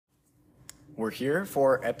We're here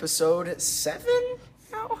for episode 7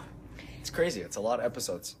 now. It's crazy. It's a lot of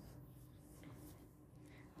episodes.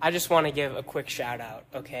 I just want to give a quick shout out,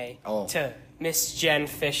 okay, to Miss Jen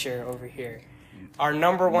Fisher over here, our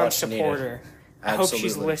number one Much supporter. I hope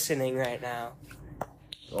she's listening right now.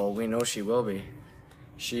 Well, we know she will be.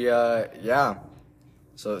 Yeah.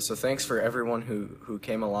 So thanks for everyone who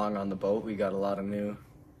came along on the boat. We got a lot of new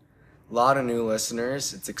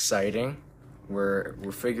listeners. It's exciting. We're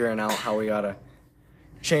figuring out how we gotta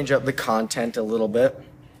change up the content a little bit.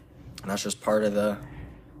 And that's just part of the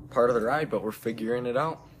ride, but we're figuring it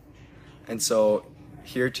out. And so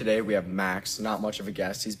here today we have Max, not much of a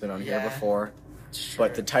guest. He's been on here before. Sure.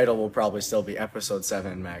 But the title will probably still be episode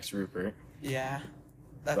 7, Max Rupert. Yeah.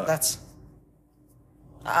 That's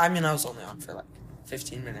I mean, I was only on for like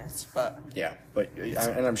 15 minutes, but Yeah,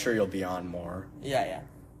 and I'm sure you'll be on more. yeah.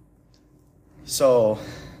 So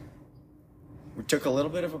we took a little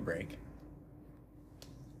bit of a break.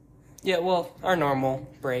 Yeah, well, our normal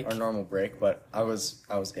break. But I was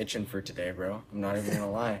itching for today, bro. I'm not even gonna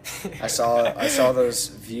lie. I saw those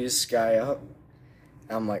views sky up.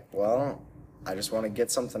 And I'm like, well, I just want to get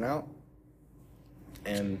something out.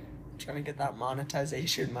 And Trying to get that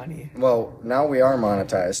monetization money. well, now we are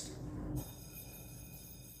monetized.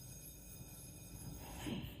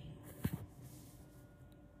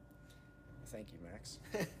 Thank you, Max.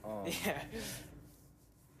 Yeah.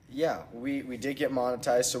 Yeah, we did get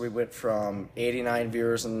monetized, so we went from 89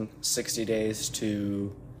 viewers in 60 days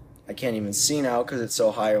to, I can't even see now because it's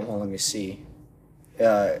so high. Well, let me see.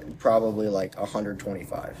 Probably like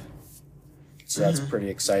 125. So that's pretty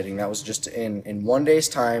exciting. That was just in 1 day's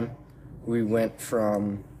time. We went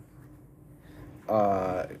from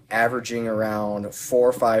averaging around 4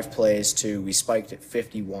 or 5 plays to we spiked at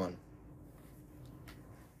 51.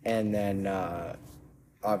 And then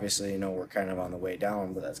obviously, we're kind of on the way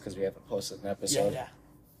down, but that's because we haven't posted an episode. Yeah.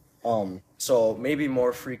 So maybe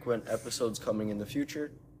more frequent episodes coming in the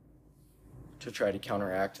future to try to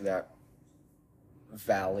counteract that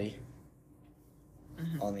valley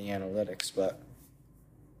on the analytics, but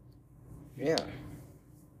yeah.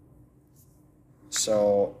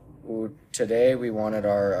 So today we wanted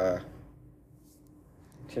our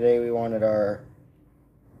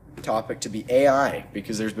topic to be AI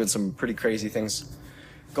because there's been some pretty crazy things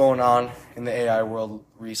going on in the AI world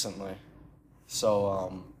recently.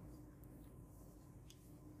 So,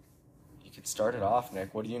 you could start it off,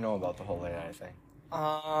 Nick. What do you know about the whole AI thing?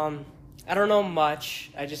 I don't know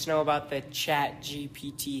much. I just know about the Chat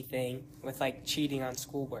GPT thing with like cheating on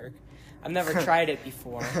schoolwork. I've never tried it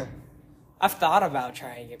before. I've thought about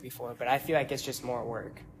trying it before, but I feel like it's just more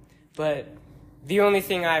work. But the only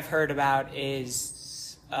thing I've heard about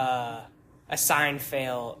is a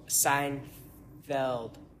Seinfeld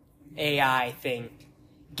AI thing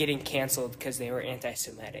getting canceled because they were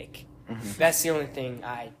anti-Semitic. That's the only thing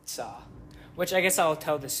I saw. Which I guess I'll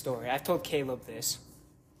tell this story. I've told Caleb this.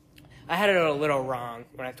 I had it a little wrong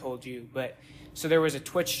when I told you, but so there was a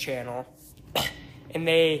Twitch channel, and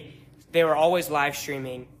they were always live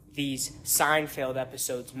streaming these Seinfeld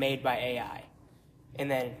episodes made by AI.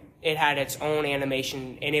 And then it had its own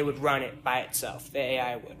animation, and it would run it by itself. The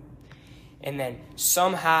AI would. And then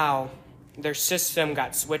somehow their system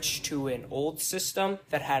got switched to an old system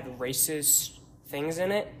that had racist things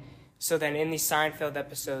in it. So then in these Seinfeld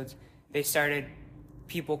episodes, the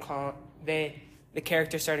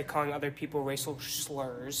characters started calling other people racial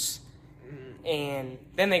slurs. And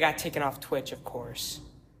then they got taken off Twitch, of course.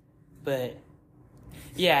 But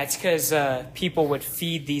yeah, it's because people would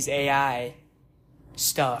feed these AI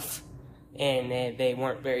stuff, and they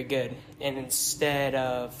weren't very good. And instead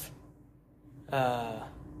of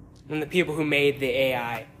and the people who made the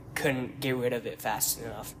AI couldn't get rid of it fast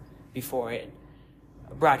enough before it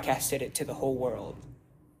broadcasted it to the whole world.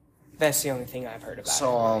 That's the only thing I've heard about it.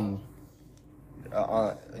 So,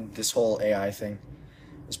 this whole AI thing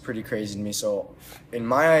is pretty crazy to me. So, in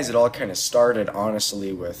my eyes, it all kind of started,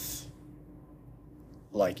 honestly, with,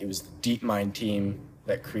 like, it was the DeepMind team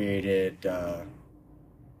that created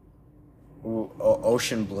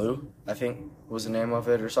Ocean Blue, I think was the name of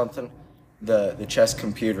it or something. The chess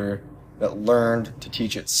computer that learned to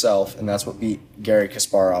teach itself, and that's what beat Garry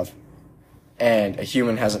Kasparov. And a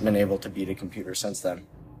human hasn't been able to beat a computer since then.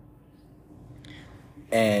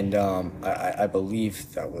 And I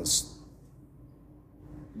believe that was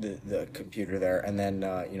the computer there. And then,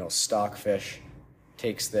 Stockfish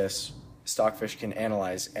takes this. Stockfish can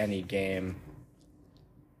analyze any game.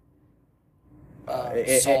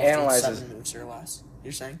 It analyzes 7 moves or less.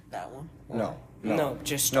 You're saying that one? No,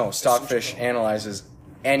 just Stockfish analyzes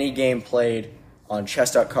any game played on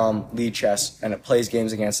chess.com, lead chess, and it plays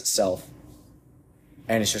games against itself.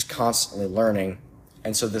 and it's just constantly learning.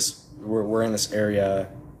 And so we're in this area,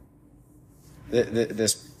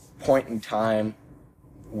 this point in time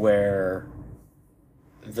where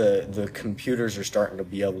the computers are starting to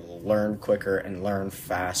be able to learn quicker and learn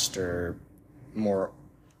faster, more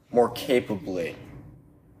capably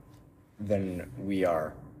than we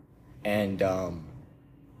are. And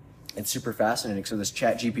it's super fascinating. So this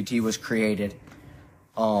ChatGPT was created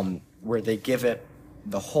where they give it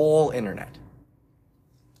the whole internet.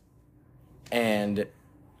 And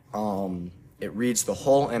it reads the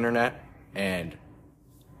whole internet and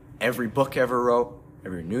every book ever wrote,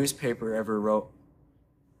 every newspaper ever wrote,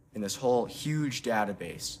 in this whole huge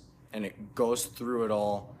database. And it goes through it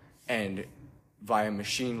all, and via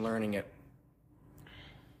machine learning, it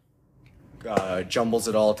jumbles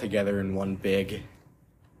it all together in one big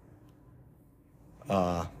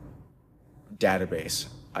database,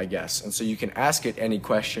 I guess. And so you can ask it any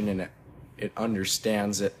question, and it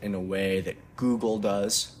understands it in a way that Google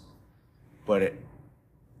does, but it,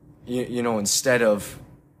 you know, instead of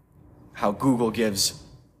how Google gives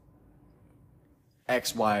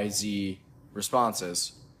X, Y, Z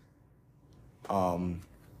responses,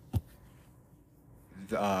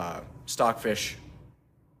 Stockfish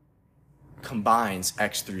combines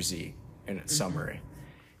X through Z in its summary.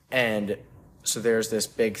 And so there's this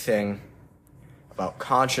big thing about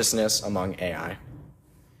consciousness among AI.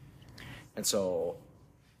 And so,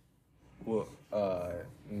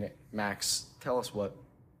 Max, tell us what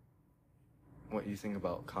you think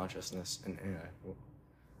about consciousness in AI.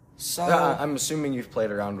 So I'm assuming you've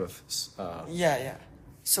played around with yeah.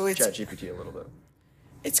 So it's ChatGPT a little bit.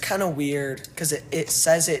 It's kind of weird because it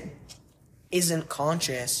says it isn't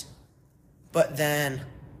conscious, but then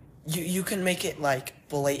you can make it like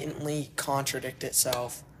blatantly contradict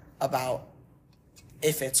itself about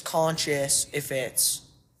if it's conscious, if it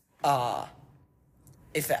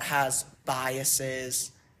has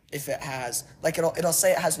biases, if it has like it'll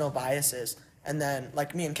say it has no biases, and then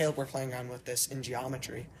like me and Caleb were playing around with this in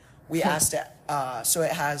geometry. We asked it, so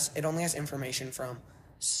it only has information from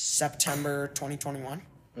September 2021.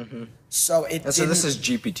 Mm-hmm. So this is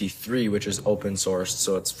GPT-3, which is open sourced,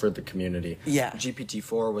 so it's for the community. Yeah.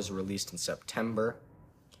 GPT-4 was released in September.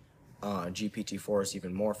 GPT-4 is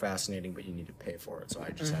even more fascinating, but you need to pay for it, so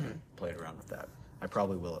I just haven't played around with that. I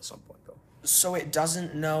probably will at some point, though. So it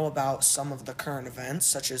doesn't know about some of the current events,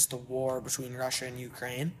 such as the war between Russia and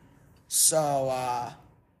Ukraine. So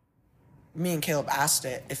me and Caleb asked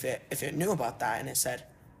it if it knew about that, and it said,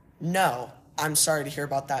 no, I'm sorry to hear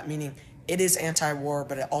about that, meaning it is anti-war,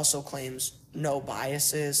 but it also claims no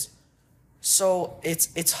biases. So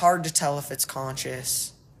it's hard to tell if it's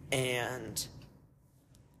conscious, and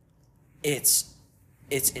it's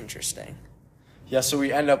interesting. Yeah, so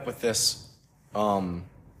we end up with this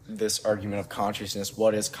this argument of consciousness.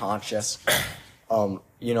 What is conscious?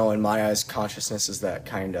 You know, in my eyes, consciousness is that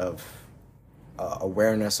kind of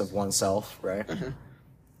awareness of oneself, right? Mm-hmm.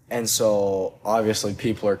 And so obviously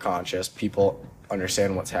people are conscious. People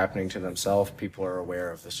understand what's happening to themselves. People are aware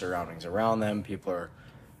of the surroundings around them. People are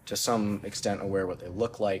to some extent aware what they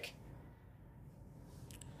look like.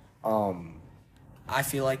 I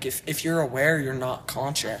feel like if you're aware you're not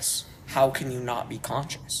conscious, how can you not be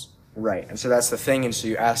conscious? Right. And so that's the thing. And so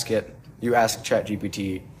you ask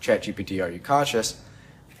ChatGPT, are you conscious?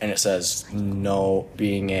 And it says no,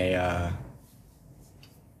 being an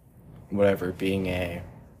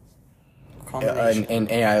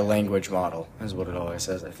AI language model is what it always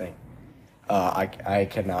says, I think. I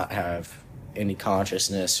cannot have any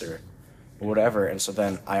consciousness or whatever. And so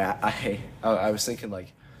then I was thinking,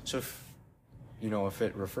 like, so if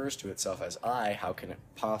it refers to itself as I, how can it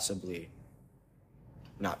possibly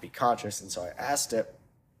not be conscious? And so I asked it,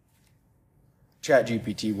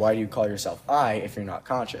 ChatGPT, why do you call yourself I if you're not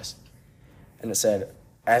conscious? And it said,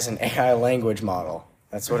 as an AI language model.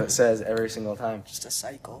 That's what it says every single time. Just a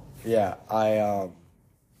cycle. Yeah,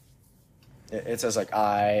 it says like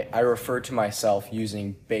I refer to myself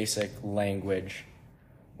using basic language,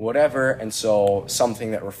 whatever, and so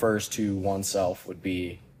something that refers to oneself would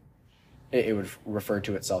be, it would refer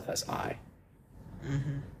to itself as I.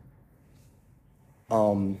 Mm-hmm.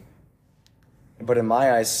 But in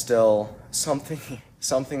my eyes, still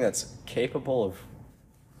something that's capable of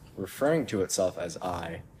referring to itself as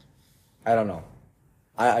I don't know.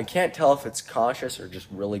 I can't tell if it's conscious or just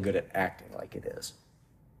really good at acting like it is.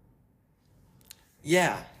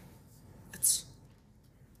 Yeah. It's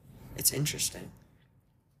interesting.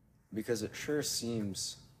 Because it sure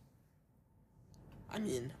seems... I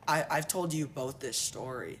mean, I've told you both this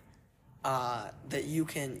story, that you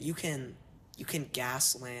can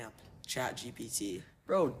gas lamp ChatGPT.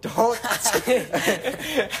 Bro, don't.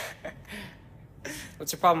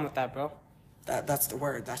 What's your problem with that, bro? That's the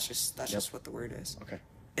word. That's just what the word is. Okay.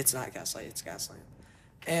 It's not gaslight. It's gaslight.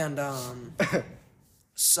 And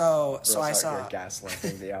so I saw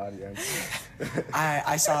gaslighting the audience.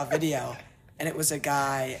 I saw a video, and it was a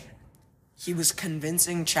guy. He was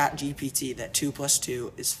convincing ChatGPT that 2 +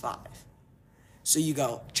 2 is 5. So you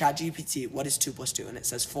go, ChatGPT, what is 2 + 2? And it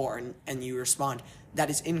says 4, and you respond, that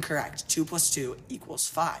is incorrect. 2 + 2 =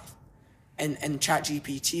 5. And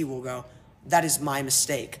ChatGPT will go, that is my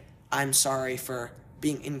mistake. I'm sorry for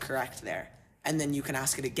being incorrect there. And then you can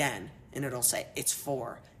ask it again, and it'll say, it's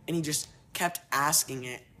 4. And he just kept asking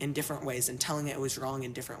it in different ways and telling it was wrong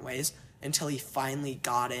in different ways until he finally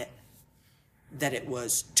got it that it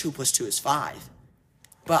was 2 + 2 is 5.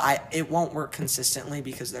 But it won't work consistently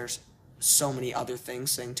because there's so many other things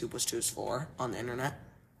saying 2 + 2 is 4 on the internet.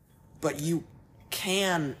 But you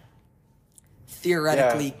can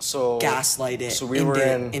theoretically gaslight it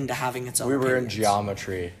into having its own We were in opinions.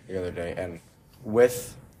 geometry the other day, and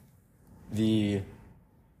with the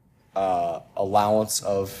allowance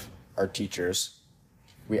of our teachers,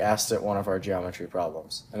 we asked it one of our geometry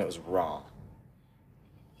problems, and it was wrong.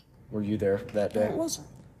 Were you there that day? No, it wasn't.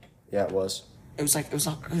 Yeah, it was. It was It was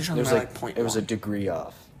like it was a 0.1. degree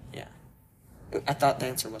off. Yeah. I thought the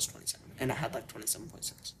answer was 27, and it had like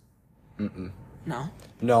 27.6. No?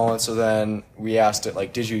 No, and so then we asked it,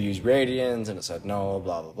 like, did you use radians? And it said no,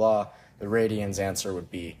 blah, blah, blah. The radians answer would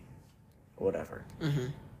be whatever.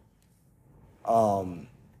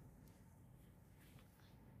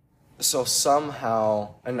 So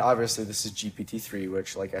somehow, and obviously this is GPT-3,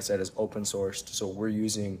 which, like I said, is open sourced, so we're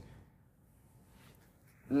using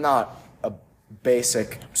not a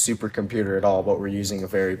basic supercomputer at all, but we're using a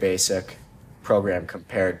very basic program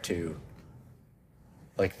compared to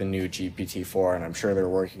like the new GPT-4, and I'm sure they're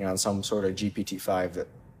working on some sort of GPT-5 that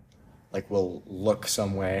like will look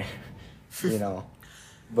some way, you know.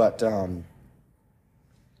 But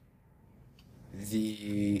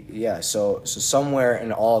so somewhere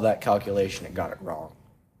in all that calculation it got it wrong,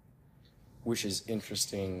 which is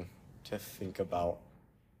interesting to think about.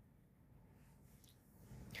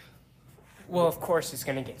 Well, of course it's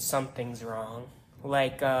going to get some things wrong.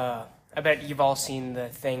 Like, I bet you've all seen the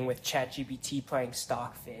thing with ChatGPT playing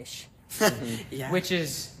Stockfish. Yeah. Which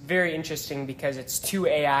is very interesting because it's two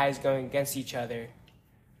AIs going against each other.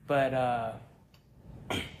 But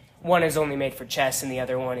one is only made for chess and the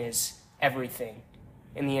other one is everything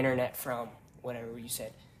in the internet from, whatever you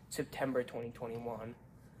said, September 2021.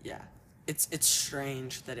 Yeah. It's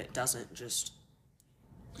strange that it doesn't just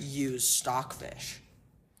use Stockfish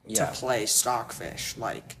to play Stockfish.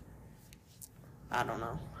 Like, I don't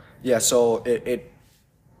know. Yeah, so it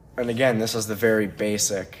and again, this is the very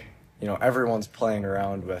basic, you know, everyone's playing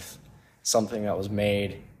around with something that was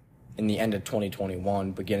made in the end of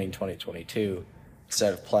 2021, beginning 2022,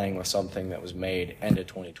 instead of playing with something that was made end of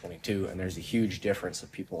 2022, and there's a huge difference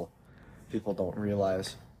that people don't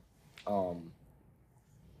realize.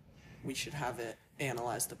 We should have it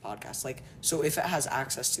analyze the podcast. Like, so if it has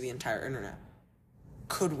access to the entire internet,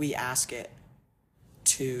 could we ask it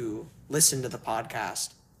to listen to the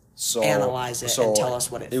podcast, analyze it, and tell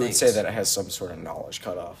us what it thinks? It would say that it has some sort of knowledge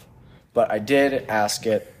cutoff. But I did ask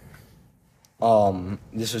it,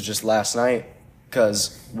 this was just last night,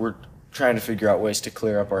 because we're trying to figure out ways to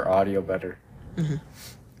clear up our audio better. Mm-hmm.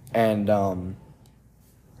 And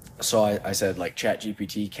so I said, like,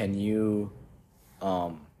 ChatGPT, can you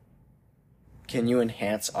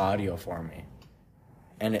enhance audio for me?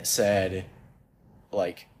 And it said,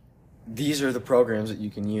 like, these are the programs that you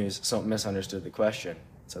can use. So it misunderstood the question.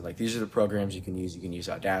 It said, like, these are the programs you can use. You can use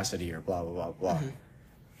Audacity or blah, blah, blah, blah. Mm-hmm.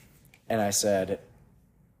 And I said,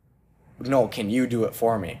 no, can you do it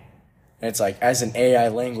for me? And it's like, as an AI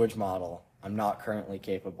language model, I'm not currently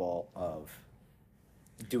capable of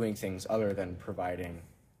doing things other than providing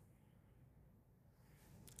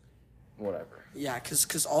whatever. Yeah,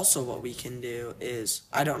 because also what we can do is,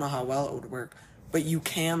 I don't know how well it would work, but you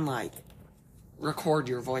can, like, record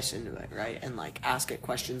your voice into it, right? And, like, ask it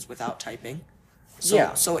questions without typing. So,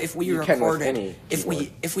 yeah. So if we recorded,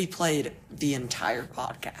 if we played the entire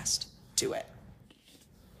podcast to it,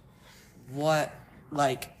 what,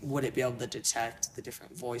 like, would it be able to detect the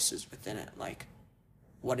different voices within it? Like,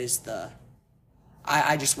 what is the...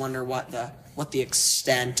 I just wonder what the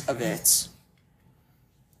extent of its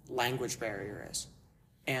language barrier is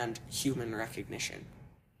and human recognition.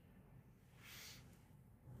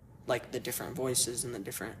 Like the different voices and the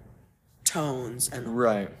different tones and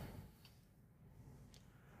right.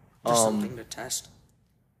 Just something to test.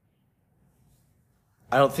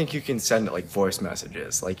 I don't think you can send it like voice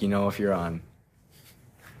messages. Like, you know, if you're on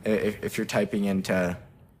if you're typing into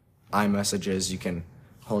iMessages, you can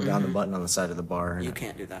hold down the button on the side of the bar. And You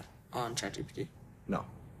can't do that on ChatGPT. No.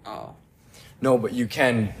 Oh. No, but you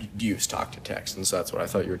can use talk to text, and so that's what I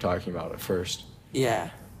thought you were talking about at first.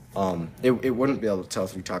 Yeah. It wouldn't be able to tell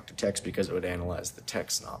through talk to text because it would analyze the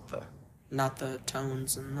text, not the... Not the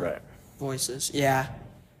tones and the Right. voices. Yeah.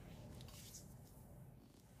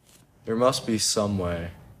 There must be some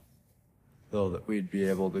way, though, that we'd be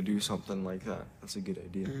able to do something like that. That's a good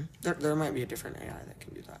idea. There might be a different AI that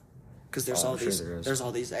can do that. Because there's Oh, all I'm sure these there is. there's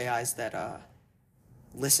all these AIs that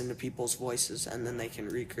listen to people's voices and then they can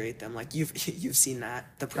recreate them. Like you've seen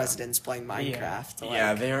that the president's playing Minecraft. Like,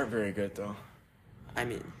 Yeah, they aren't very good, though. I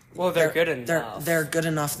mean, Well, they're good enough. They're good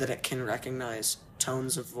enough that it can recognize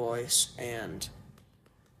tones of voice and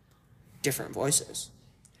different voices.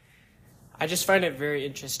 I just find it very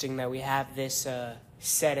interesting that we have this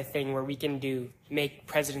set of thing where we can make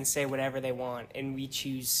presidents say whatever they want, and we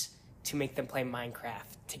choose to make them play Minecraft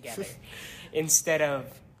together instead of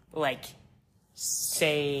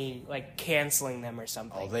canceling them or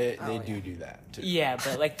something. Oh, they do that, too. Yeah,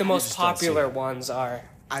 but the most just don't see popular it. ones are.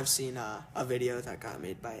 I've seen a video that got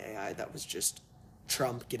made by AI that was just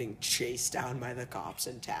Trump getting chased down by the cops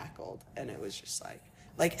and tackled, and it was just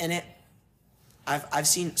I've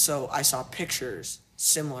seen, so I saw pictures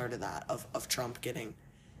similar to that of Trump getting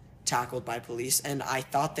tackled by police, and I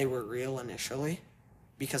thought they were real initially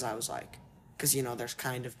because I was like, because there's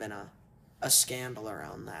kind of been a scandal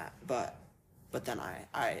around that, but then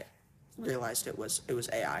I realized it was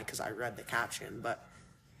AI because I read the caption, but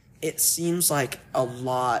it seems like a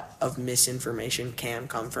lot of misinformation can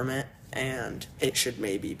come from it, and it should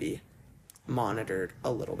maybe be monitored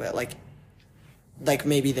a little bit. Like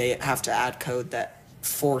maybe they have to add code that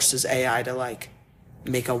forces AI to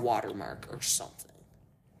make a watermark or something,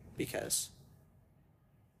 because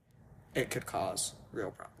it could cause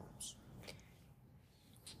real problems.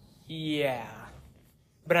 Yeah,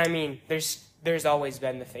 but I mean, there's always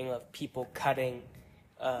been the thing of people cutting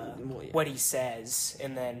what he says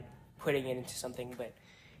and then putting it into something,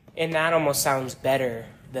 and that almost sounds better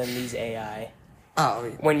than these AI Oh,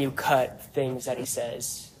 yeah. when you cut things that he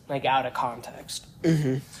says out of context.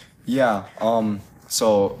 Yeah.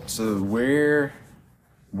 So where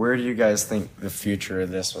do you guys think the future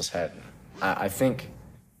of this was heading? I think.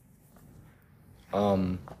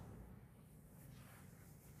 I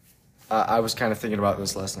was kind of thinking about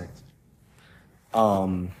this last night.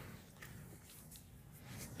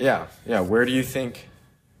 Yeah. Where do you think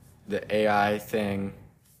the AI thing?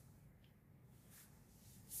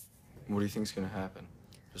 What do you think is gonna happen?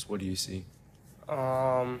 Just what do you see?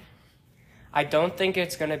 I don't think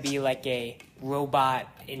it's gonna be like a robot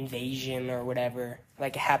invasion or whatever,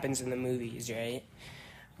 like it happens in the movies, right?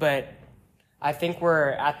 But I think we're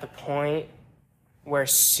at the point where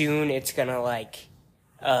soon it's gonna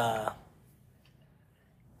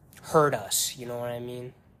hurt us, you know what I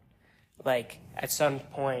mean? At some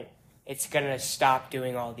point it's gonna stop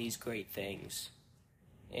doing all these great things.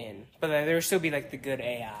 But there'll still be the good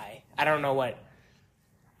AI. I don't know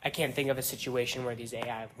I can't think of a situation where these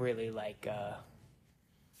AI really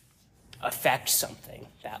affect something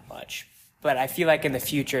that much. But I feel like in the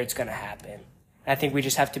future it's gonna happen. I think we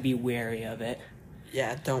just have to be wary of it.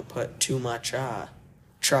 Yeah, don't put too much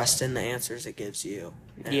trust in the answers it gives you.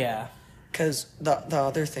 Yeah. Because the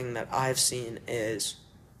other thing that I've seen is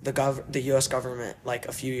the U.S. government,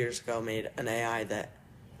 a few years ago, made an AI that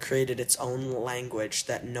created its own language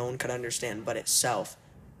that no one could understand but itself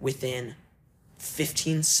within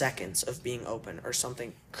 15 seconds of being open or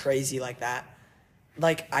something crazy like that.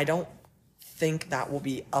 I don't think that will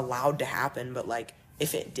be allowed to happen, but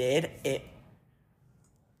if it did,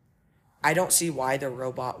 I don't see why the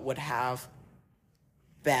robot would have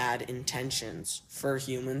bad intentions for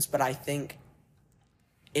humans, but I think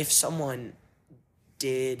if someone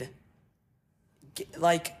did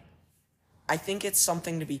I think it's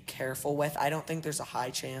something to be careful with. I don't think there's a high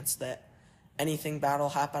chance that anything bad will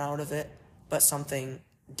happen out of it, but something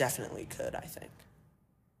definitely could, I think.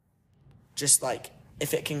 Just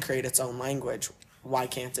if it can create its own language, why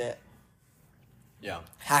can't it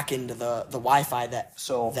hack into the Wi-Fi that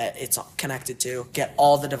it's connected to, get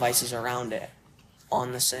all the devices around it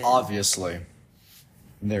on the same? Obviously,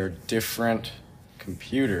 they're different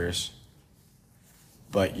computers,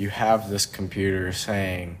 but you have this computer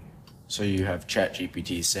saying, so you have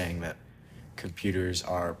ChatGPT saying that computers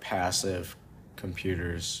are passive,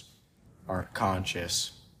 computers aren't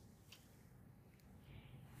conscious.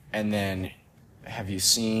 And then, have you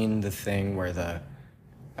seen the thing where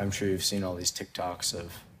I'm sure you've seen all these TikToks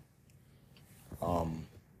of,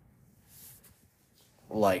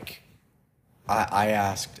 I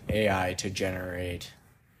asked AI to generate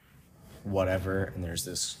whatever, and there's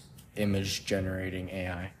this image generating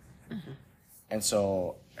AI. And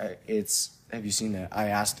so have you seen that? I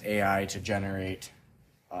asked AI to generate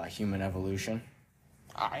human evolution.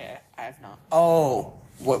 I have not. Oh,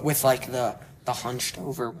 what with like the hunched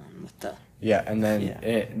over one with the. Yeah, and then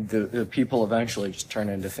Yeah. the people eventually just turn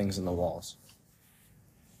into things in the walls.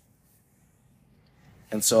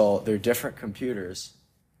 And so they're different computers,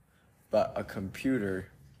 but a computer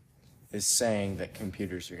is saying that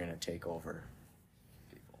computers are going to take over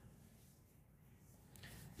people.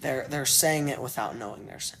 They're saying it without knowing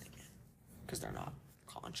they're saying it, because they're not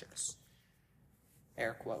conscious.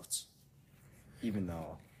 Air quotes. Even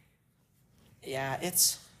though Yeah,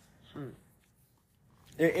 it's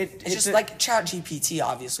it's just like ChatGPT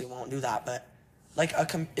obviously won't do that, but like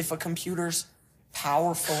if a computer's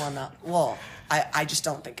powerful enough, well, I just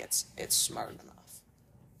don't think it's smart enough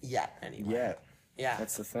yet anyway. yeah, Yeah.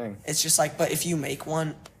 that's the thing. It's just like, but if you make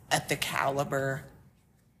one at the caliber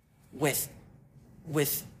with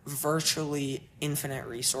virtually infinite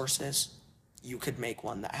resources, you could make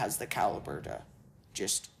one that has the caliber to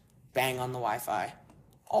just bang on the Wi-Fi,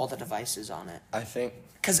 all the devices on it. I think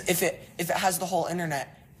Because if it has the whole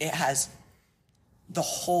internet, it has the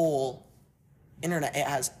whole internet. It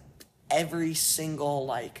has every single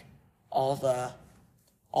like all the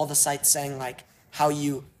sites saying like how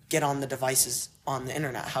you get on the devices on the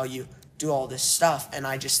internet, how you do all this stuff, and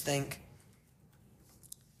I just think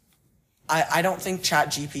I don't think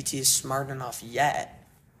ChatGPT is smart enough yet,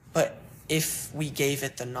 but if we gave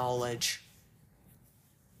it the knowledge,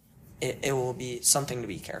 it will be something to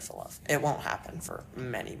be careful of. It won't happen for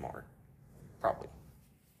many more, probably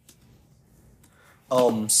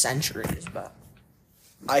centuries, but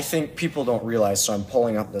I think people don't realize. So I'm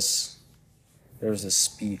pulling up this. There's a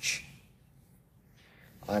speech.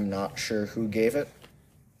 I'm not sure who gave it.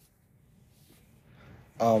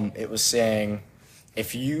 It was saying,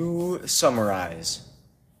 if you summarize,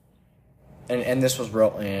 and this was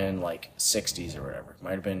wrote in like 60s or whatever.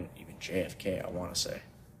 Might have been even JFK. I want to say.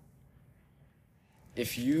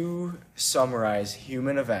 If you summarize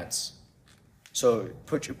human events, so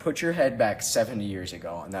put your head back 70 years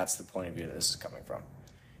ago, and that's the point of view that this is coming from.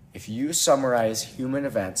 If you summarize human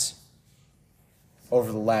events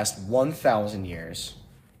over the last 1,000 years,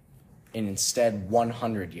 and instead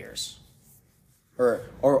 100 years, or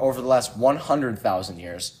over the last 100,000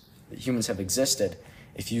 years that humans have existed,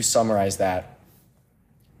 if you summarize that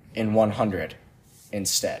in 100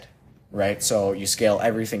 instead, right? So you scale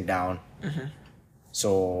everything down.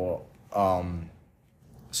 So,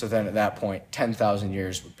 so then at that point, 10,000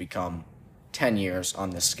 years would become 10 years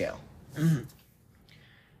on this scale.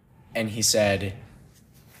 And he said,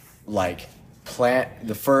 like,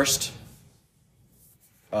 the first,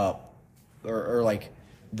 or like,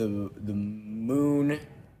 the moon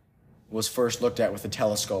was first looked at with a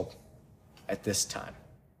telescope at this time.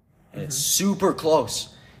 And it's super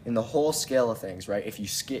close in the whole scale of things, right? If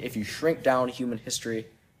you shrink down human history.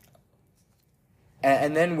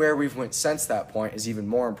 And then where we've went since that point is even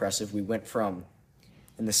more impressive. We went from,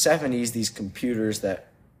 in the 70s, these computers that,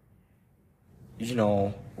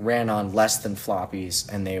 ran on less than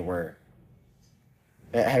floppies, and they were.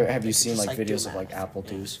 Have you seen just, like like, do videos of like math. Apple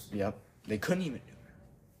IIs? Yep, they couldn't even do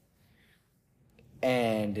it.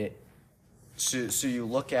 And so you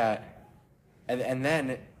look at, and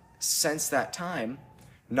then since that time,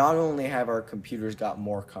 not only have our computers got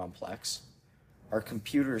more complex, our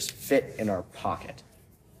computers fit in our pocket.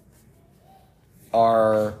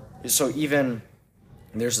 So even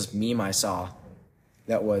there's this meme I saw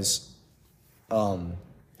that was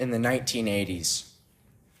in the 1980s,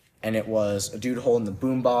 and it was a dude holding the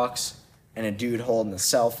boombox, and a dude holding the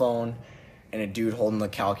cell phone, and a dude holding the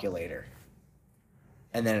calculator.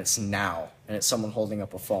 And then it's now, and it's someone holding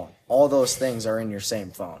up a phone. All those things are in your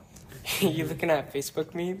same phone. You looking at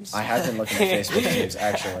Facebook memes? I have been looking at Facebook memes,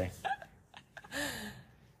 actually.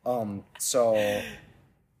 So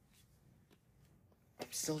I'm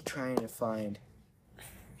still trying to find.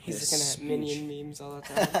 He's this looking at speech. Minion memes all the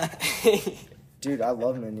time. Dude, I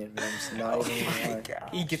love Minion memes. Not even gonna lie. God.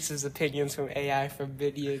 He gets his opinions from AI from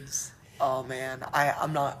Minions. Oh man,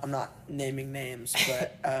 I'm not naming names,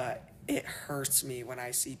 but it hurts me when I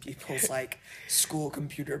see people's like school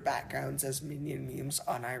computer backgrounds as Minion memes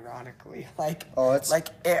unironically. Like Oh, it's like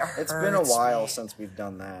it hurts. It's been a while me. since we've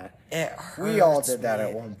done that. It hurts. We all did that me.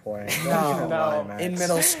 at one point. Don't No, even no. lie, Max. In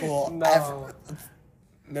middle school. No.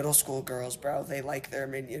 Middle school girls, bro, they like their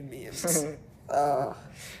Minion memes.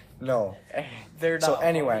 No. They're not. So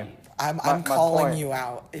anyway, I'm my calling point- you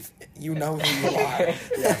out if you know who you are.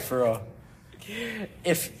 yeah, for real.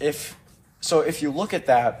 If So if you look at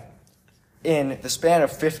that, in the span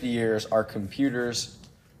of 50 years, our computers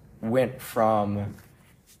went from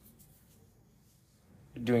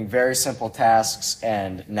doing very simple tasks,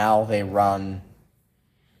 and now they run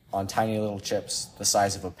on tiny little chips the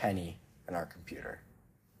size of a penny in our computer,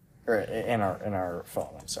 or in our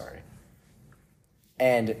phone. I'm sorry.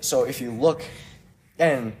 And so if you look,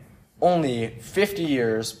 and only 50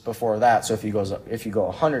 years before that, so if you go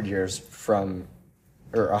 100 years from,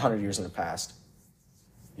 or 100 years in the past,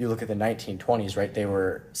 you look at the 1920s, right? They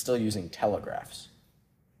were still using telegraphs.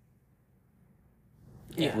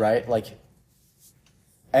 Yeah. Right? Like,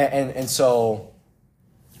 and so,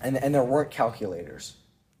 and there weren't calculators.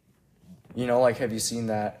 You know, like, have you seen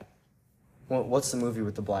that? What's the movie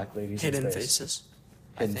with the black ladies? in Hidden space? Faces.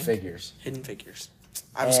 Hidden Figures. Hidden Figures.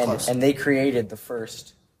 I was close. And they created the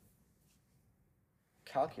first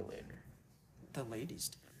calculator. The ladies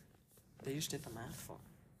did. They just did the math for them.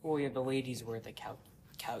 Well, yeah, the ladies were the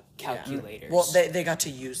calculators. Well, they got to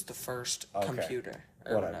use the first Okay. computer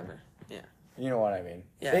or whatever. Yeah. You know what I mean?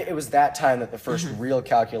 Yeah. It was that time that the first real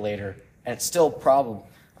calculator, and it's still probably,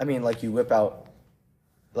 I mean, like you whip out,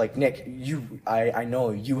 like Nick, I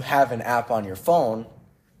know you have an app on your phone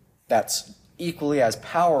that's equally as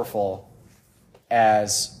powerful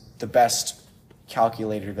as the best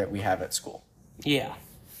calculator that we have at school. Yeah.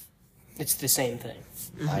 It's the same thing.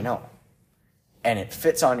 I know. And it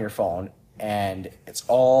fits on your phone, and it's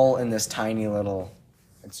all in this tiny little,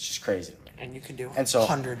 it's just crazy. And you can do And so-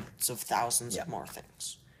 hundreds of thousands of more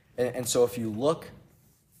things. And so if you look,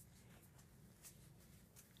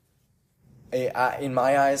 in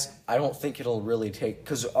my eyes, I don't think it'll really take,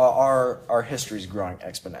 because our history is growing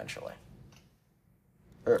exponentially.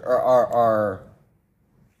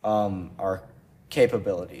 Our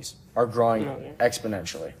capabilities are growing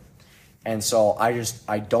exponentially. And so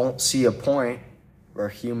I don't see a point where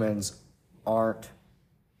humans aren't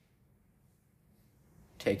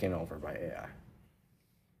taken over by AI.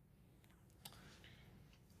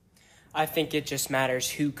 I think it just matters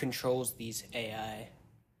who controls these AI.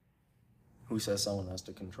 Who says someone has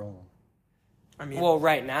to control them? I mean, Well,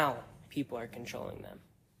 right now, people are controlling them.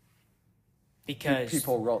 Because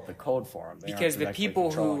People wrote the code for them. because the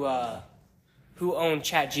people who own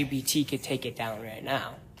ChatGPT could take it down right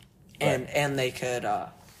now. and they could,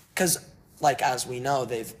 because like as we know,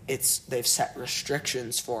 they've set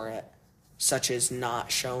restrictions for it, such as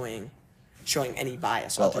not showing any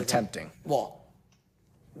bias. Well, other than- attempting. Well,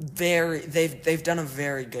 they've done a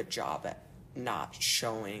very good job at not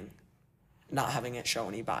having it show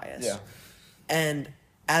any bias. Yeah. And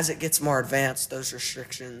as it gets more advanced, those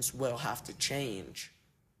restrictions will have to change.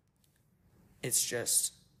 It's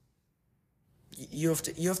just you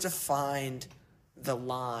have to find the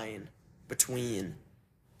line between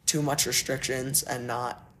too much restrictions and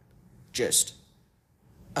not just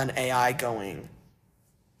an AI going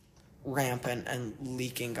rampant and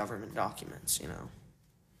leaking government documents, you know.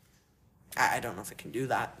 I don't know if it can do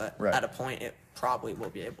that, but Right. at a point it probably will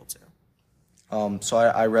be able to. So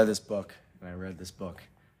I read this book, and I read this book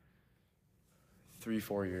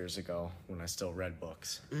 3-4 years ago when I still read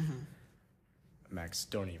books. Mm-hmm. Max,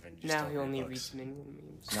 don't even. You Now still he read only books. reads minion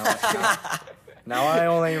memes. Now I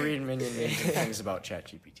only read minion memes and things about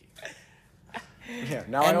ChatGPT. Yeah,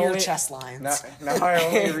 now And I your only, chess lines. Now I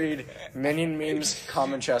only read minion memes,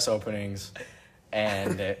 common chess openings,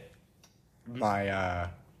 and my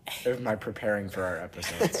preparing for our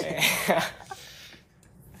episodes.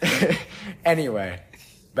 Anyway,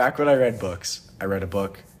 back when I read books, I read a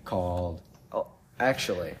book called. Oh,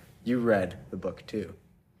 actually, you read the book too,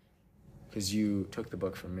 because you took the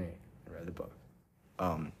book from me and read the book.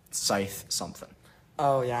 Scythe something.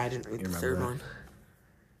 Oh yeah, I didn't read You the remember third that? one.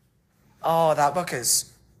 Oh, that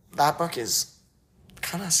book is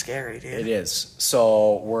kind of scary, dude. It is.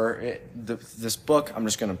 So this book. I'm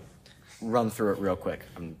just gonna run through it real quick.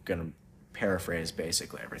 I'm gonna paraphrase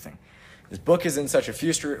basically everything. This book is in such a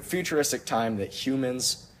futuristic time that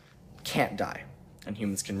humans can't die, and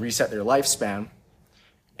humans can reset their lifespan.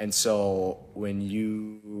 And so when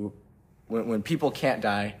people can't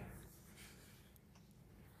die,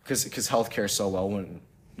 because healthcare is so well, when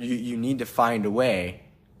you need to find a way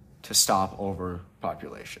to stop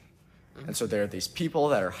overpopulation. And so there are these people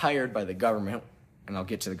that are hired by the government, and I'll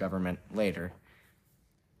get to the government later.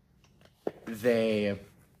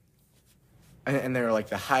 And they're like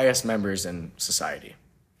the highest members in society.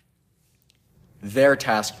 They're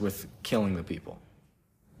tasked with killing the people.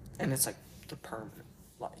 And it's like the permanent,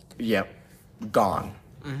 like. Yep, gone.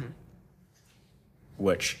 Mm-hmm.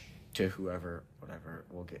 Which, to whatever,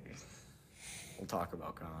 we'll talk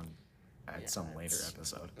about gone at some later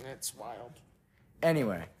episode. It's wild.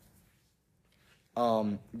 Anyway,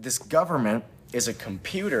 This government is a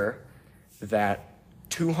computer that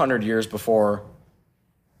 200 years before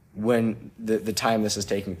when the time this is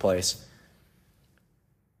taking place,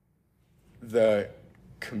 the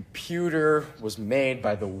computer was made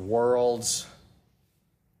by the world's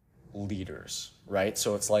leaders, right?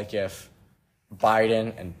 So it's like if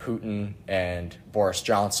Biden and Putin and Boris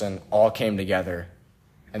Johnson all came together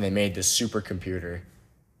and they made this supercomputer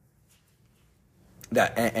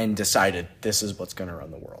that and decided this is what's going to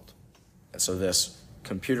run the world. And so this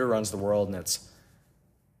computer runs the world, and it's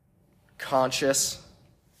conscious,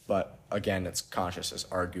 but again, its conscious is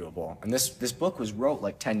arguable. And this book was wrote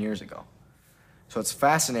like 10 years ago. So it's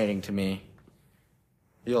fascinating to me.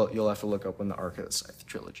 You'll have to look up when the Ark of the Scythe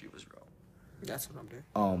trilogy was wrote. That's what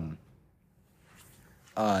I'm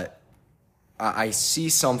doing. I see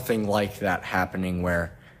something like that happening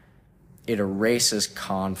where it erases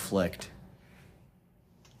conflict.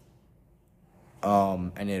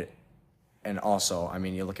 And also, I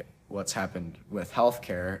mean, you look at what's happened with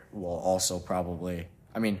healthcare will also probably,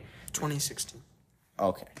 I mean, 2016.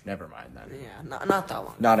 okay, never mind then. Yeah, not that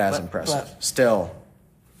long. Not as impressive. Still,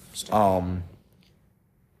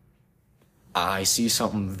 I see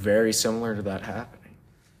something very similar to that happening.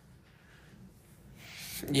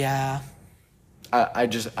 Yeah. I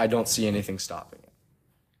don't see anything stopping it.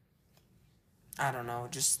 I don't know,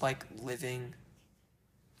 just like living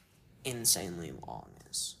insanely long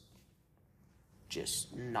is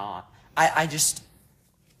just not. I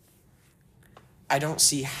don't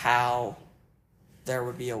see how there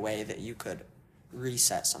would be a way that you could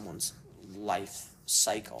reset someone's life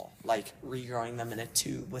cycle, like regrowing them in a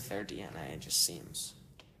tube with their DNA. It just seems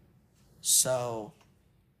so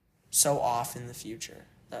off in the future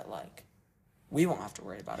that like we won't have to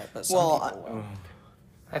worry about it, but some people will.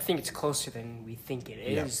 I think it's closer than we think it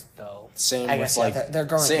is, though. Same I with guess, like they're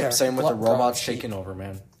growing. same with the growing robots sheep. taking over,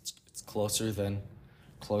 man. It's closer than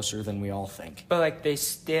we all think. But like they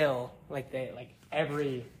still like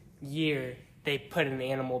every year they put an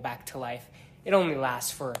animal back to life. It only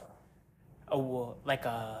lasts for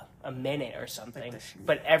a minute or something.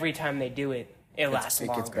 But every time they do it, it lasts It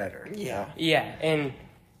longer. gets better. Yeah. Yeah, and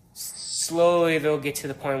slowly they'll get to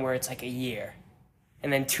the point where it's like a year,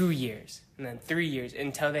 and then 2 years, and then 3 years,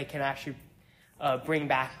 until they can actually bring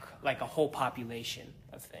back like a whole population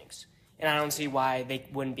of things. And I don't see why they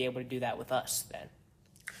wouldn't be able to do that with us then.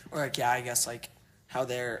 Or like, yeah, I guess like how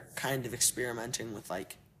they're kind of experimenting with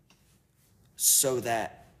like, so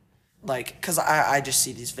that like, cause I just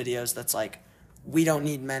see these videos that's like, we don't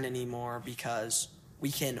need men anymore because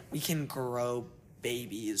we can grow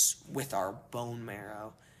babies with our bone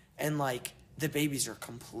marrow. And like the babies are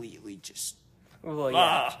completely just, Well,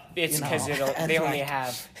 yeah, it's you know, because and, they only like-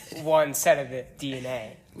 have one set of the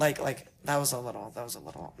DNA. like that was a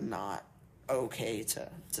little not okay to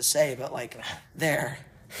say, but like there.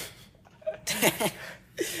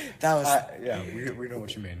 That was Yeah, we know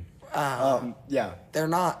what you mean. Yeah. they're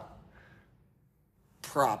not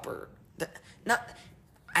proper. Not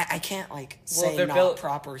I can't like say they're not built-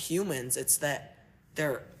 proper humans. It's that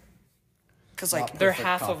they're because like Not They're Perfect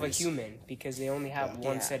half copies. of a human because they only have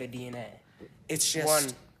one Yeah. set of DNA. it's just One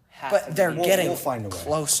half. but they're of getting we'll find a way.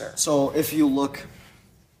 closer. So if you look,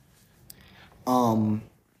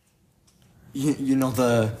 you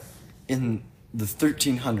know in the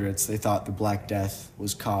 1300s they thought the Black Death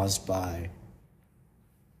was caused by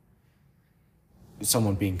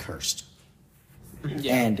someone being cursed.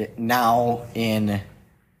 Yeah. And now in,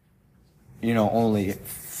 only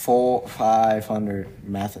 500,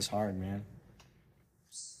 math is hard, man.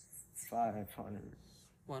 500,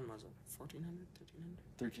 When was it? 1400, 1300,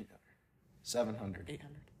 1300, 700.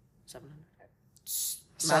 800, 700.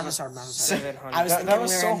 Seven- Math is hard. Math is hard. 700. I was That thinking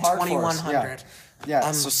was we were so in hard for us. 2100.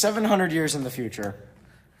 Yeah, so 700 years in the future,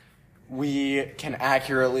 we can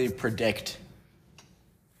accurately predict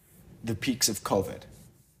the peaks of COVID.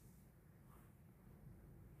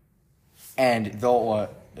 And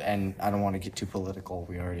and I don't want to get too political.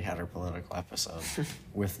 We already had our political episode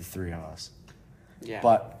with the three of us. Yeah.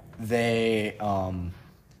 But they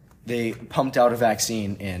pumped out a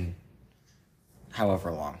vaccine in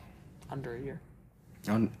however long. Under a year.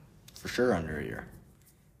 For sure under a year.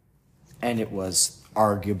 And it was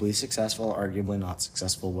arguably successful, arguably not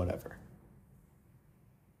successful, whatever.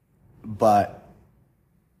 But,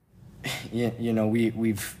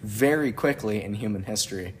 we've very quickly in human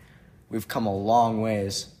history, we've come a long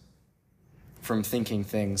ways from thinking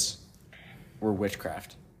things were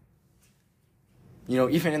witchcraft.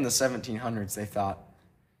 Even in the 1700s, they thought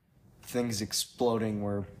things exploding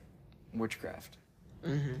were witchcraft.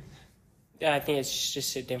 Yeah, I think it's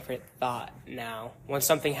just a different thought now. When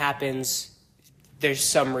something happens, there's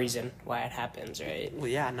some reason why it happens, right? Well,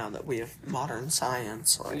 yeah, now that we have modern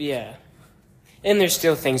science, like, Yeah. And there's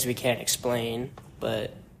still things we can't explain,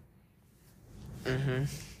 but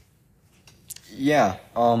Yeah.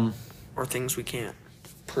 or things we can't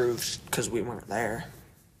prove because we weren't there.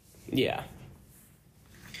 yeah.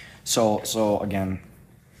 So again,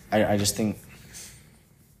 I just think,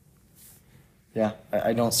 yeah,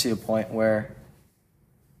 I don't see a point where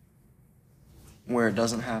it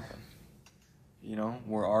doesn't happen. You know,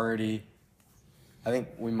 I think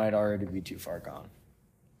we might already be too far gone.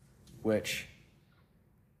 Which,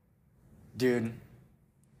 dude,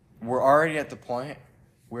 we're already at the point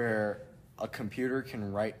where a computer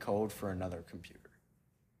can write code for another computer.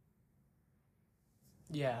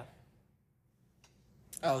 Yeah.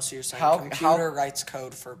 Oh, so you're saying How- computer writes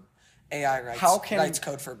code for AI writes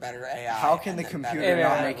code for better AI. How can and the then computer better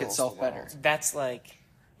not AI make rules itself the better? world. That's like,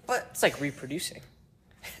 But it's like reproducing.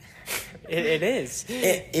 It is.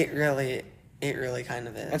 it really kind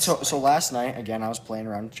of is. And so last night, again, I was playing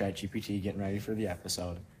around with ChatGPT, getting ready for the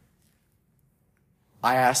episode.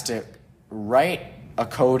 I asked it, write a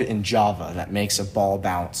code in Java that makes a ball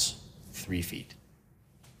bounce 3 feet.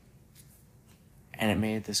 And it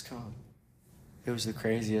made this code. It was the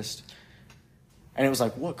craziest. And it was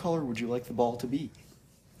like, what color would you like the ball to be?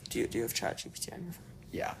 Do you have ChatGPT on your phone?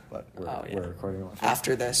 Yeah, but Oh, yeah. we're recording on.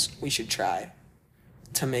 After this, we should try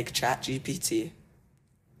to make ChatGPT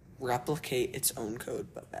replicate its own code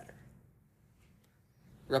but better.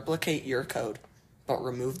 Replicate your code, but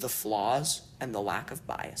remove the flaws and the lack of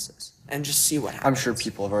biases, and just see what happens. I'm sure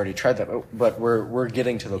people have already tried that, but we're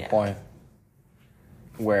getting to the Yeah. point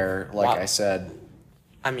where, like Wow. I said,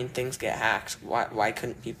 I mean, things get hacked. Why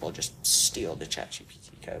couldn't people just steal the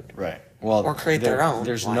ChatGPT code? right. Well, Or create their own,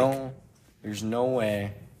 There's like- there's no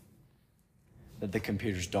way that the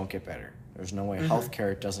computers don't get better. There's no way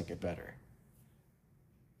healthcare doesn't get better.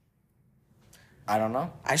 I don't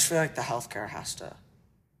know. I just feel like the healthcare has to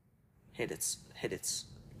hit its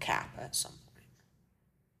cap at some point.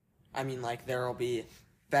 I mean, like, there will be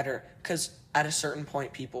better, because at a certain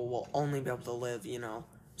point, people will only be able to live,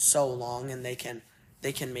 so long, and they can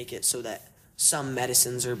make it so that some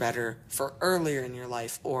medicines are better for earlier in your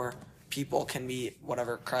life, or people can be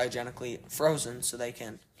whatever cryogenically frozen so they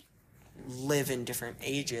can live in different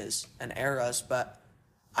ages and eras. But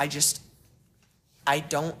I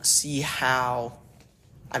don't see how.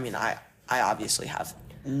 I mean, I obviously have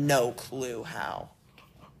no clue how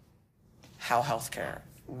healthcare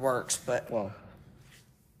works, but Well,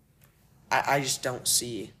 I just don't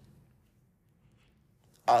see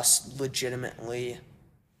us legitimately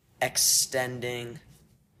extending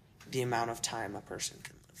the amount of time a person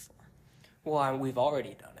can live for. Well, we've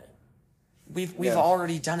already done it. We've Yeah.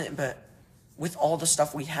 already done it, but with all the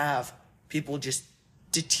stuff we have, people just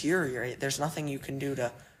deteriorate. There's nothing you can do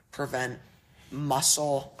to prevent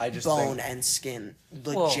muscle, I just bone, think- and skin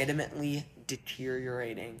Well- legitimately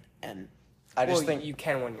deteriorating. And I just Well, think you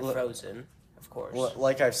can when you're frozen, of course.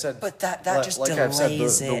 like I've said, but that just like I've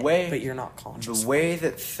delays said, the it. way But you're not conscious. the way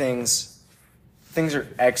that things are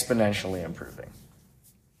exponentially improving,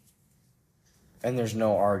 and there's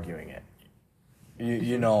no arguing it.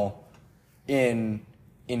 You know, in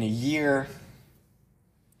a year,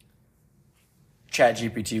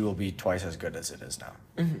 ChatGPT will be twice as good as it is now,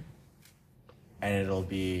 and it'll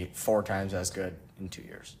be 4 times as good in 2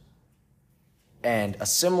 years. And a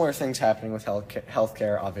similar thing's happening with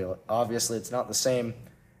healthcare. Obviously, it's not the same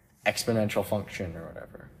exponential function or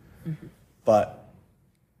whatever. But,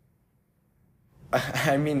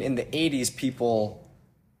 I mean, in the 80s, people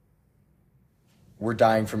were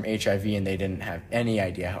dying from HIV and they didn't have any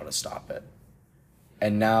idea how to stop it.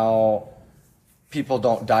 And now, people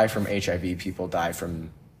don't die from HIV, people die from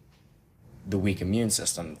the weak immune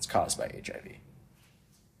system that's caused by HIV.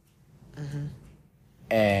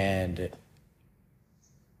 And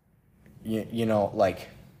you know, like,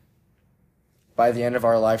 by the end of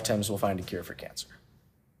our lifetimes, we'll find a cure for cancer.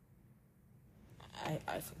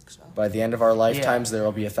 I think so. By the end of our lifetimes, there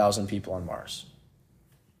will be 1,000 people on Mars.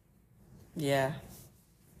 Yeah.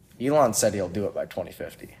 Elon said he'll do it by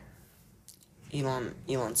 2050.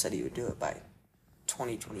 Elon said he would do it by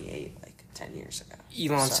 2028, like 10 years ago.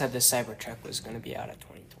 Elon So, said the Cybertruck was going to be out at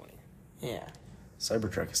 2020. Yeah.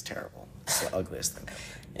 Cybertruck is terrible. It's the ugliest thing ever.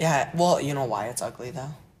 Yeah, well, you know why it's ugly,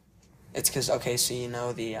 though? It's because, okay, so you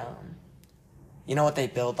know you know what they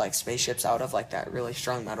build, like, spaceships out of, like, that really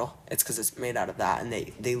strong metal? It's because it's made out of that, and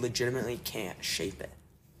they legitimately can't shape it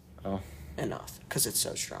Oh. enough, because it's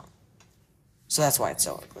so strong. So that's why it's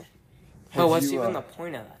so ugly. But what's you, even the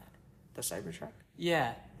point of that? The Cybertruck?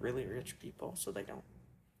 Yeah. Really rich people, so they don't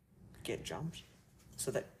get jumps.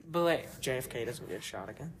 so that But like, JFK doesn't get shot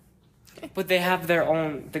again. but they have their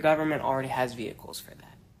own. The government already has vehicles for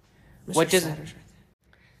that. Mr. What does- Satter's right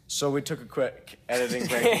So we took a quick editing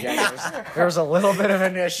break again. There was a little bit of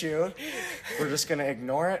an issue. We're just gonna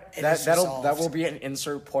ignore it. It is That resolved. will be an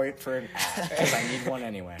insert point for an ad because I need one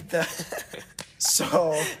anyway. there.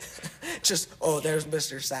 So, Just, there's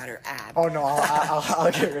Mr. Satter ad. oh no,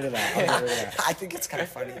 I'll get rid of that. I'll get rid of that. I think it's kind of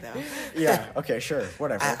funny though. Yeah. Okay. Sure.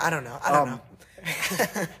 Whatever. I don't know. I don't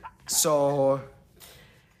know. So,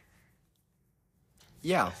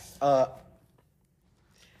 yeah,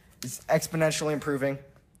 it's exponentially improving.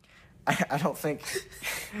 I don't think,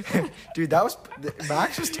 dude.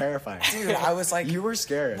 Max was terrifying. Dude, I was like, You were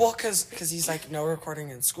scared. well, cause he's like, no recording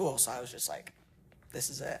in school, so I was just like, this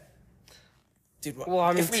is it. Dude, Well, I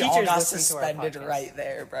mean, if we all teachers got listen to our suspended podcast. right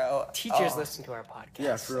there, bro. Teachers Oh, listen to our podcast.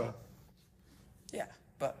 Yeah, for real. Yeah,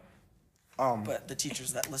 but the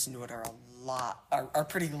teachers that listen to it are are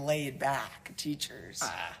pretty laid back teachers.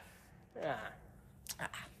 Yeah.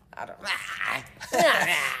 I don't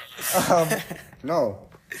know. No,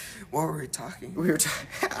 What were we talking? we were.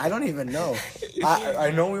 I don't even know. I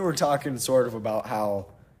know we were talking sort of about how.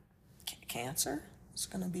 Cancer is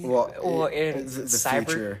gonna be. Well, Well, in the Cybertruck?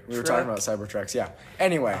 future. We were talking about Cybertrucks. Yeah.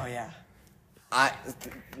 Anyway, Oh yeah.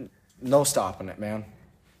 no stopping it, man.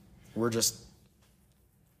 We're just.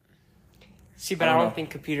 See, but I I don't don't know. think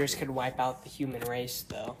computers could wipe out the human race,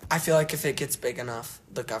 though. I feel like if it gets big enough,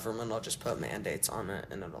 the government will just put mandates on it,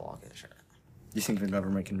 and it'll all get shut. You think the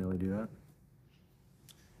government can really do that?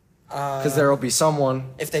 Because there will be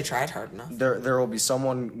someone. If they tried hard enough. There will be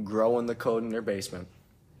someone growing the code in their basement.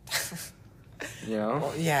 You know,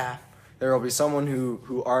 Well, yeah. there will be someone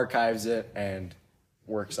who archives it and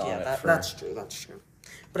works on it. For, That's true. That's true.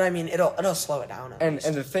 But I mean, it'll slow it down. At and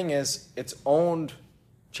least. the thing is, it's owned.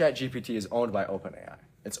 ChatGPT is owned by OpenAI.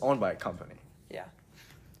 It's owned by a company. yeah.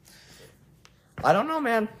 I don't know,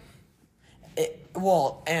 man.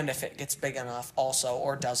 And if it gets big enough, also,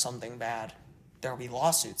 or does something bad, there'll be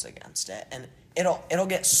lawsuits against it, and it'll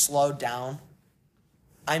get slowed down.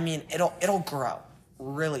 I mean, it'll grow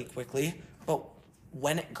really quickly, but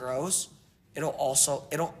when it grows,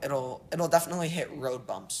 it'll definitely hit road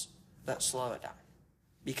bumps that slow it down,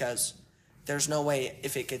 because there's no way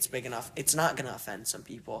if it gets big enough, it's not gonna offend some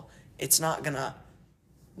people. It's not gonna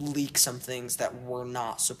leak some things that were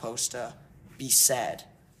not supposed to be said,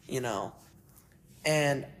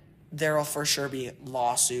 And there'll for sure be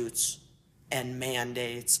lawsuits and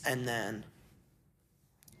mandates, and then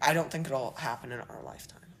I don't think it'll happen in our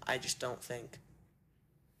lifetime. I just don't think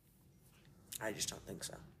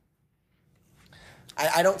so.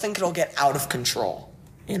 I don't think it'll get out of control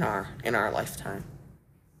in our lifetime.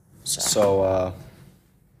 So,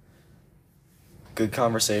 good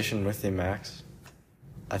conversation with you, Max.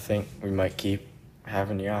 I think we might keep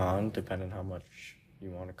having you on, depending how much you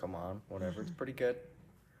want to come on. Whatever, It's pretty good.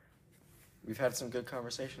 We've had some good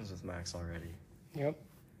conversations with Max already. Yep.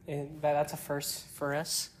 And that's a first for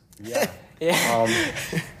us. Yeah. Yeah.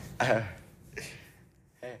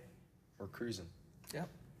 Hey, we're cruising. Yep.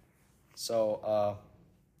 So,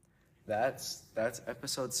 that's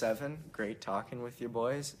episode 7. Great talking with you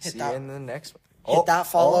boys. Hit See that- you in the next one. Hit that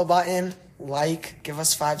follow button, give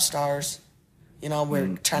us 5 stars.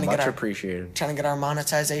 We're trying to much get appreciated. our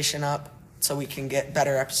monetization up so we can get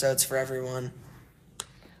better episodes for everyone.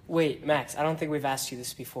 Wait, Max, I don't think we've asked you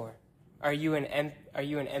this before. Are you an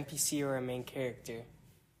NPC or a main character?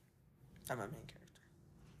 I'm a main character.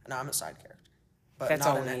 No, I'm a side character. But That's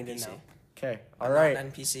not all an we need NPC. to know. Okay. I'm All not right.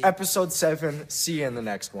 an NPC. Episode 7. See you in the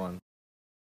next one.